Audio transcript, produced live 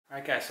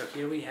Alright guys, so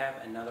here we have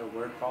another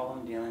word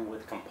problem dealing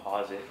with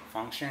composite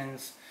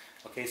functions.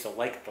 Okay, so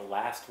like the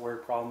last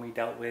word problem we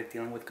dealt with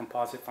dealing with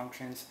composite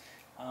functions,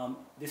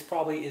 this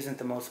probably isn't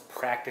the most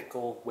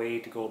practical way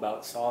to go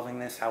about solving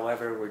this.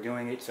 However, we're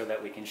doing it so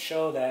that we can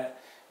show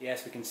that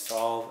yes, we can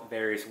solve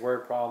various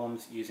word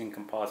problems using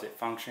composite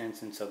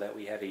functions, and so that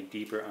we have a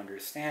deeper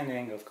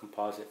understanding of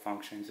composite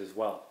functions as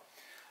well.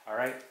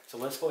 Alright, so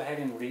let's go ahead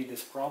and read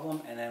this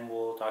problem and then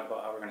we'll talk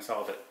about how we're going to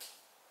solve it.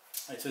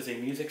 It says a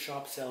music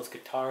shop sells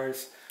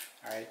guitars,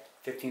 all right,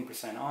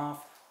 15%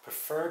 off.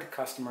 Preferred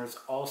customers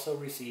also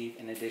receive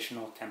an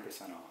additional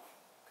 10% off,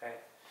 okay?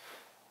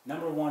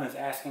 Number one is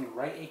asking,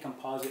 write a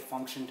composite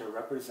function to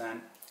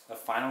represent the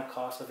final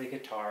cost of a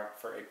guitar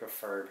for a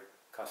preferred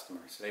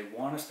customer. So they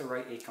want us to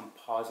write a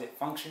composite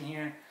function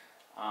here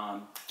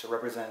to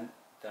represent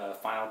the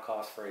final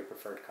cost for a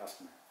preferred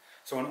customer.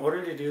 So in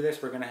order to do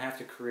this, we're going to have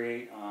to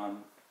create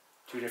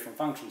two different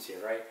functions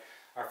here, right?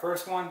 Our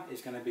first one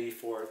is going to be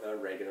for the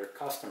regular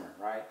customer,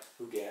 right,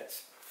 who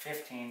gets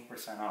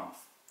 15%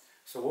 off.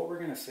 So what we're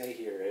going to say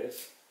here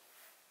is,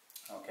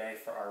 okay,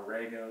 for our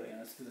regular, and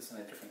let's do this in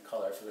a different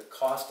color, so the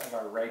cost of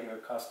our regular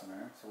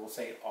customer, so we'll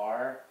say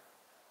R,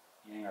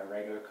 meaning our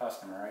regular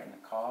customer, right, and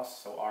the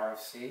cost, so R of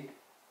C,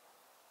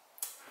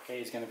 okay,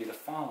 is going to be the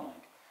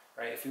following,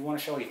 right? If we want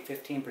to show a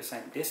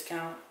 15%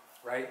 discount,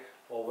 right,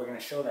 well, we're going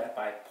to show that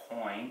by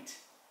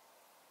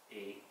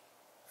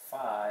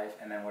 0.85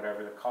 and then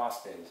whatever the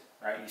cost is,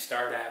 right? You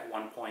start at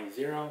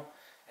 1.0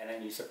 and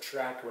then you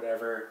subtract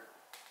whatever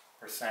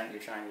percent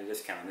you're trying to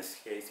discount. In this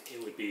case,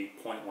 it would be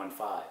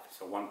 0.15.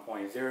 So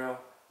 1.0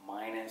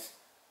 minus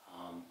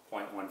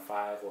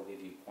 0.15 will give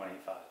you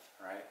 0.85,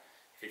 right?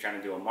 If you're trying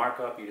to do a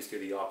markup, you just do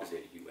the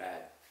opposite, you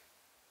add,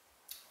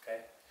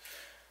 okay?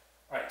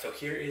 All right, so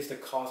here is the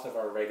cost of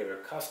our regular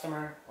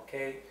customer,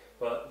 okay?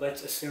 But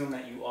let's assume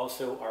that you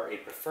also are a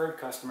preferred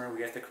customer.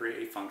 We have to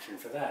create a function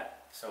for that.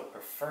 So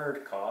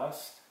preferred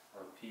cost,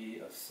 or P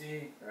of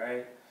C,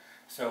 right?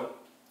 So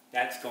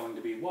that's going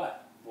to be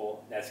what?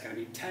 Well, that's going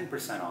to be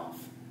 10%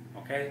 off,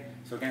 okay?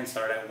 So again,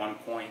 start at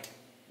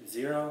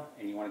 1.0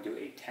 and you want to do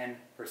a 10%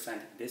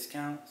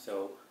 discount.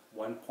 So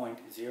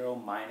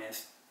 1.0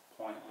 minus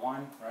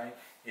 0.1, right,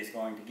 is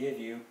going to give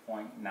you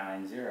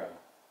 0.90.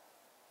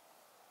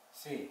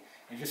 C.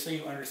 And just so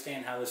you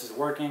understand how this is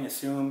working,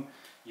 assume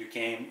you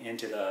came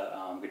into the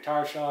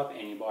guitar shop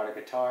and you bought a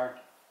guitar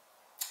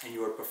and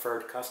you were a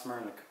preferred customer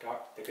and the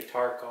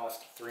guitar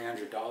cost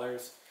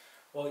 $300.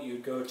 Well, you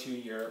would go to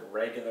your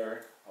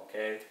regular,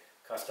 okay,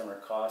 customer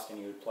cost and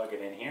you would plug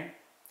it in here.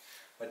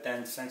 But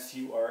then since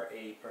you are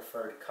a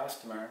preferred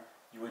customer,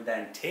 you would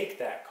then take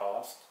that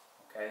cost,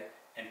 okay,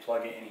 and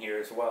plug it in here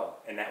as well.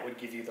 And that would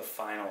give you the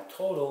final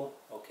total,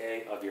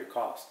 okay, of your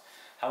cost.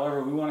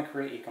 However, we want to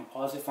create a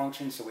composite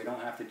function so we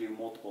don't have to do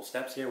multiple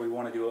steps here. We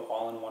want to do it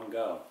all in one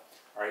go.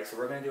 All right, so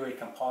we're going to do a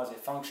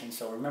composite function.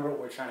 So remember what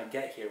we're trying to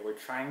get here. We're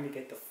trying to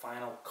get the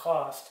final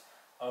cost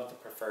of the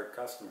preferred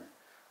customer.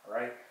 All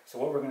right, so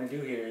what we're going to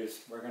do here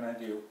is we're going to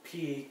do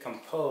P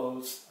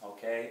compose,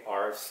 okay,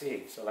 R of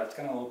C. So that's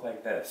going to look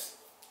like this.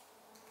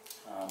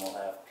 We'll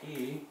have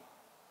P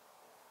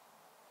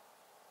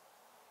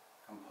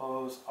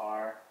compose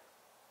R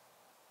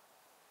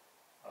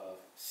of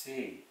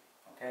C,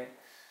 okay?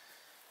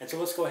 And so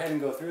let's go ahead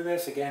and go through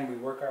this. Again, we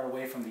work our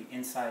way from the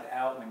inside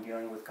out when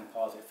dealing with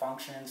composite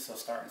functions. So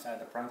start inside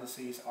the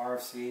parentheses, R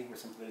of C, we're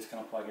simply just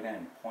going to plug it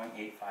in,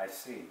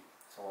 0.85C.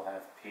 So we'll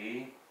have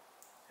P,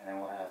 and then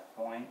we'll have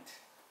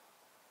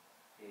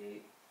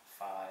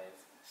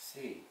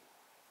 0.85C.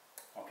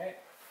 Okay.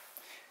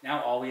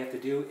 Now all we have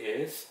to do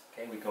is,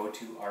 okay, we go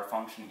to our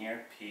function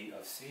here, P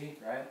of C,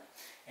 right?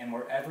 And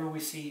wherever we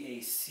see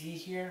a C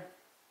here,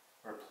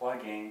 we're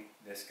plugging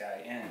this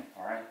guy in,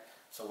 all right?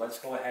 So let's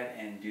go ahead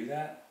and do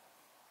that.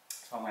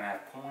 So I'm going to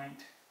have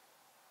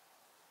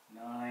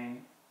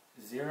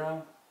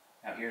 0.90.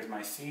 Now here's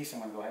my C, so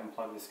I'm going to go ahead and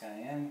plug this guy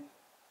in.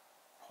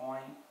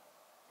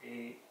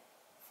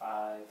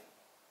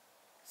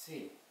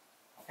 0.85C.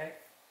 Okay?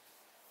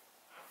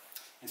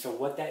 And so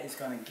what that is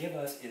going to give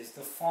us is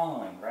the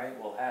following, right?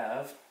 We'll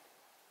have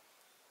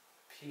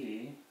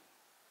P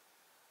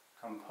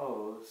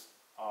compose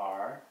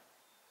R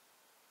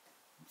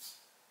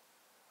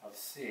of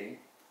C,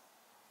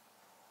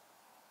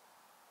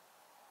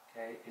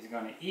 okay, is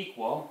going to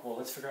equal, well,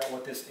 let's figure out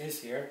what this is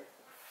here.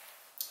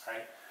 All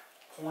right,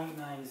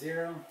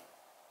 0.90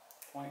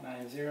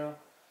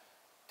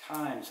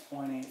 times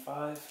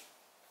 0.85,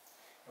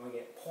 and we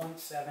get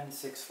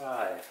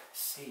 0.765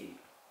 C.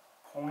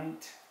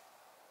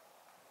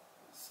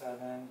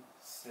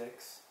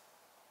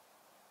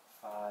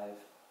 0.765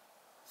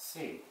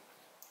 C.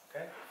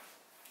 Okay,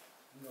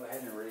 go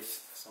ahead and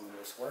erase some of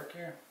this work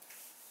here.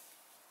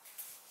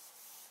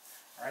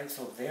 All right,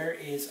 so there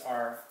is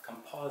our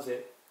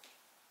composite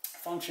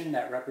function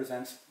that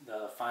represents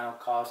the final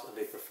cost of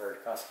a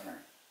preferred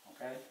customer.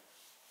 Okay.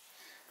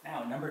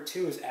 Now, number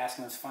two is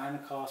asking us find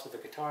the cost of a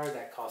guitar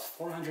that costs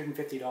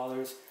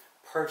 $450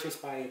 purchased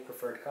by a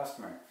preferred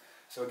customer.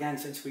 So again,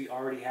 since we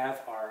already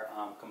have our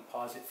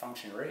composite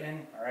function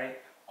written, all right,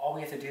 all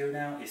we have to do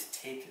now is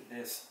take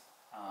this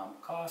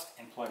cost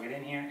and plug it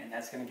in here, and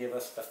that's going to give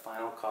us the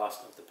final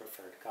cost of the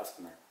preferred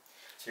customer.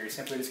 So you're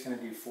simply just going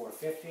to do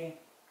 450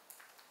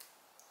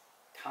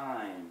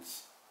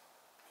 times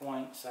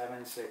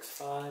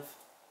 0.765.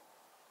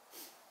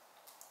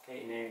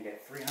 Okay, and then you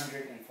get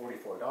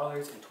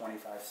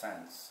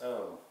 $344.25.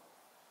 So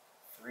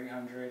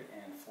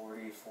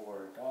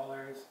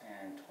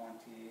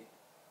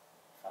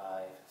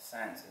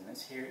 $344.25, and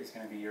this here is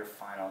going to be your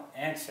final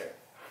answer.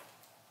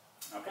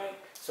 Okay,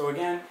 so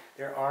again,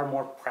 there are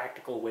more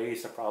practical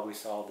ways to probably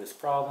solve this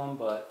problem,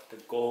 but the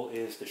goal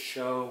is to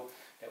show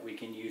that we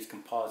can use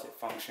composite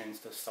functions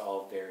to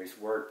solve various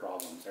word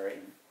problems, all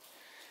right?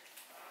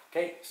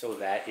 Okay, so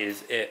that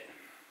is it.